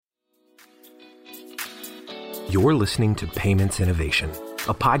You're listening to Payments Innovation,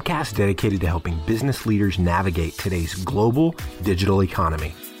 a podcast dedicated to helping business leaders navigate today's global digital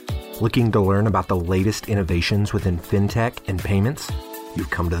economy. Looking to learn about the latest innovations within fintech and payments? You've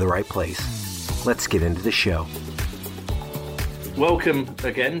come to the right place. Let's get into the show. Welcome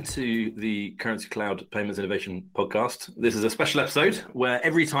again to the Currency Cloud Payments Innovation podcast. This is a special episode where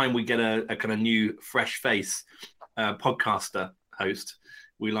every time we get a kind of new, fresh face podcaster host,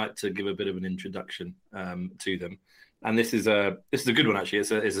 we like to give a bit of an introduction to them. And this is a good one, actually. It's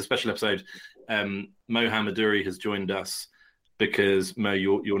a special episode. Mo Hamiduri has joined us because, Mo,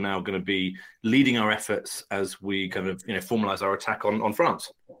 you're now going to be leading our efforts as we kind of formalize our attack on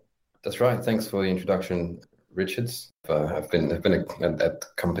France. That's right. Thanks for the introduction, Richards. I've been at the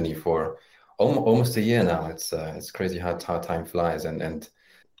company for almost a year now. It's crazy how time flies, and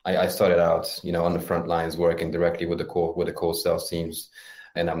I started out on the front lines working directly with the core sales teams,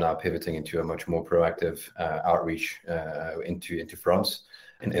 and I'm now pivoting into a much more proactive outreach into France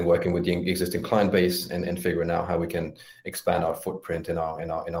and working with the existing client base and figuring out how we can expand our footprint and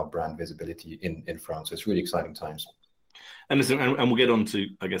our brand visibility in France. So it's really exciting times. And listen, and we'll get on to,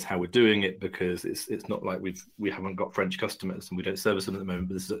 I guess, how we're doing it, because it's not like we haven't got French customers and we don't service them at the moment.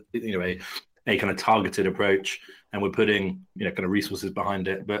 But this is a kind of targeted approach, and we're putting kind of resources behind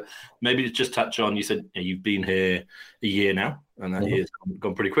it. But maybe just touch on, you said you've been here a year now, and that year's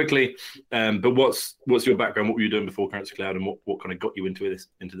gone pretty quickly. But what's your background? What were you doing before Currency Cloud, and what kind of got you into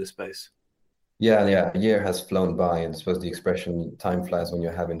this space? Yeah. A year has flown by, and I suppose the expression "time flies when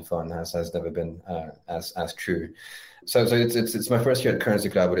you're having fun" has never been as true. So it's my first year at Currency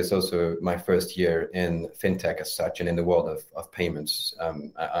Cloud, but it's also my first year in fintech as such, and in the world of payments.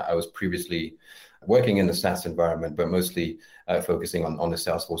 I was previously working in the SaaS environment, but mostly focusing on the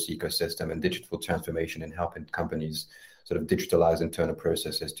Salesforce ecosystem and digital transformation and helping companies sort of digitalize internal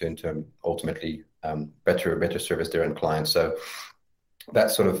processes to in turn ultimately better service their end clients. So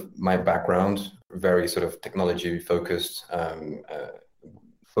that's sort of my background, very sort of technology focused,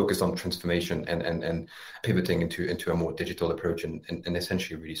 focused on transformation and pivoting into a more digital approach and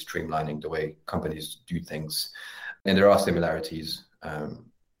essentially really streamlining the way companies do things. And there are similarities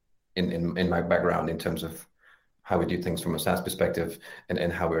in my background in terms of how we do things from a SaaS perspective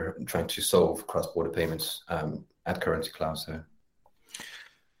and how we're trying to solve cross-border payments at Currency Cloud.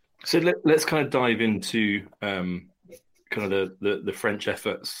 So let's kind of dive into kind of the French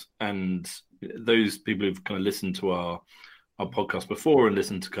efforts, and those people who've kind of listened to our podcast before and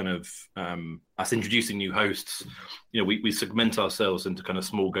listened to kind of us introducing new hosts. We segment ourselves into kind of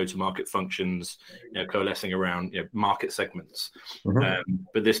small go-to-market functions, coalescing around market segments.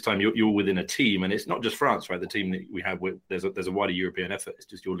 But this time you're within a team, and it's not just France, right? The team that we have, there's a wider European effort. It's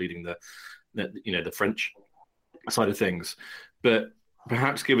just you're leading the French side of things. But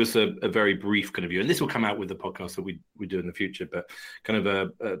perhaps give us a very brief kind of view, and this will come out with the podcast that we do in the future, but kind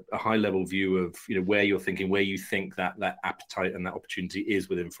of a high level view of where you're thinking, where you think that appetite and that opportunity is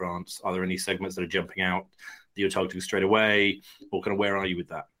within France. Are there any segments that are jumping out that you're targeting straight away, or kind of where are you with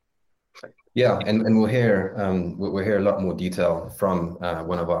that? Yeah, and we'll hear a lot more detail from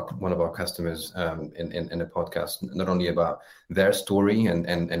one of our customers in the podcast, not only about their story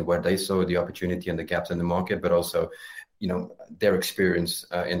and where they saw the opportunity and the gaps in the market, but also their experience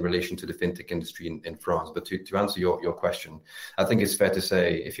in relation to the fintech industry in France. But to answer your question, I think it's fair to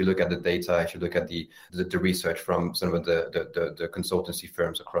say, if you look at the data, if you look at the research from some of the consultancy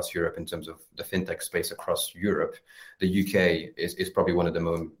firms across Europe in terms of the fintech space across Europe, the UK is probably one of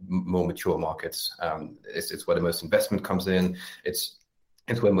the more mature markets. It's where the most investment comes in. It's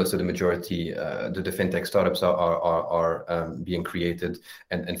where most of the majority, the fintech startups are being created.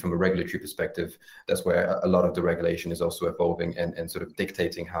 And from a regulatory perspective, that's where a lot of the regulation is also evolving and sort of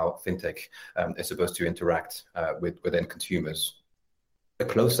dictating how fintech is supposed to interact with end consumers. A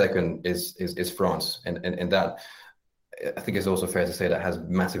close second is France. And that, I think, is also fair to say, that has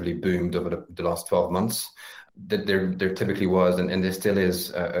massively boomed over the last 12 months. There typically was, and there still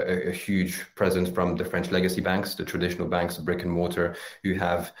is, a huge presence from the French legacy banks, the traditional banks, brick and mortar, who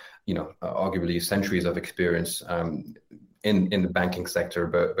have, arguably centuries of experience in the banking sector,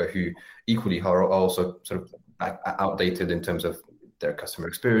 but who equally are also sort of outdated in terms of their customer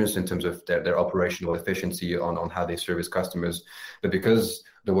experience, in terms of their operational efficiency on how they service customers. But because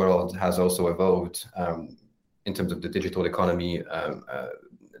the world has also evolved in terms of the digital economy,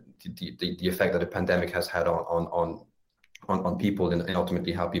 the effect that the pandemic has had on people and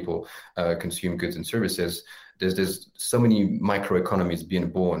ultimately how people consume goods and services, there's so many microeconomies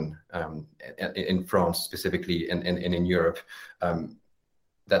being born in France specifically and in Europe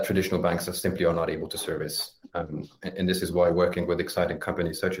that traditional banks simply are not able to service. And this is why working with exciting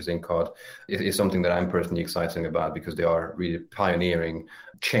companies such as Incard is something that I'm personally excited about, because they are really pioneering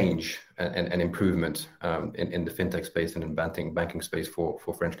change and improvement in the fintech space and in banking space for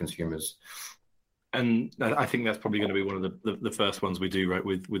French consumers. And I think that's probably going to be one of the first ones we do, right,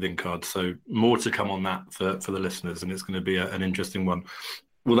 with Incard. So more to come on that for the listeners, and it's going to be an interesting one.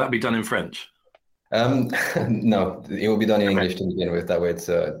 Will that be done in French? No, it will be done in English to begin with. That way it's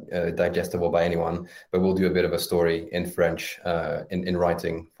digestible by anyone. But we'll do a bit of a story in French in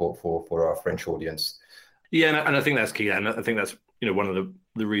writing for our French audience. Yeah, and I think that's key. And I think that's, one of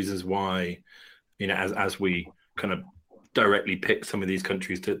the reasons why, as we kind of directly pick some of these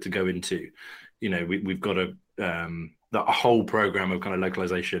countries to go into, we've got a whole program of kind of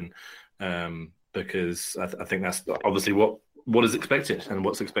localization, because I think that's obviously what is expected and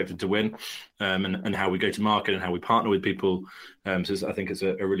what's expected to win, and how we go to market and how we partner with people. So I think it's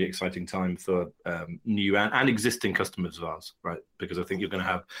a really exciting time for new and existing customers of ours, right? Because I think you're going to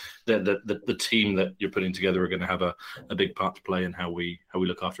have the team that you're putting together are going to have a big part to play in how we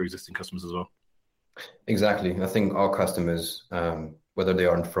look after existing customers as well. Exactly. I think our customers, whether they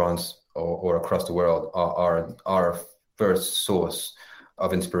are in France or across the world, are our first source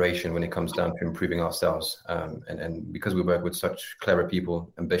of inspiration when it comes down to improving ourselves. And because we work with such clever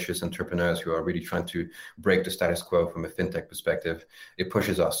people, ambitious entrepreneurs who are really trying to break the status quo from a fintech perspective, it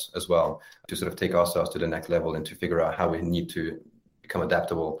pushes us as well to sort of take ourselves to the next level and to figure out how we need to become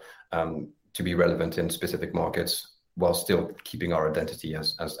adaptable, to be relevant in specific markets while still keeping our identity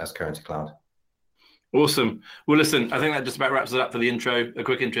as Currency Cloud. Awesome. Well, listen, I think that just about wraps it up for the intro. A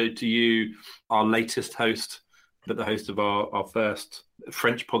quick intro to you, our latest host, but the host of our first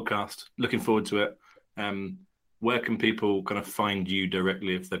French podcast. Looking forward to it. Where can people kind of find you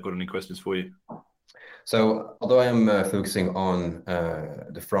directly if they've got any questions for you? So although I am focusing on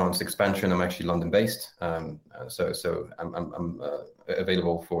the France expansion, I'm actually London-based. So I'm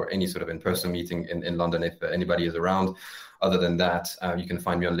available for any sort of in-person meeting in London if anybody is around. Other than that, you can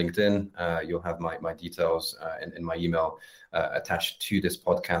find me on LinkedIn. You'll have my details in my email attached to this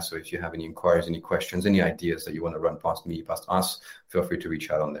podcast. So if you have any inquiries, any questions, any ideas that you want to run past me, past us, feel free to reach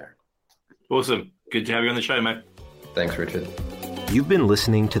out on there. Awesome. Good to have you on the show, mate. Thanks, Richard. You've been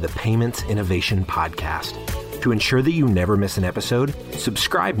listening to the Payments Innovation Podcast. To ensure that you never miss an episode,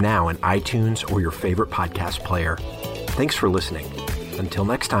 subscribe now in iTunes or your favorite podcast player. Thanks for listening. Until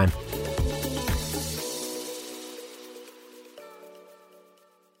next time.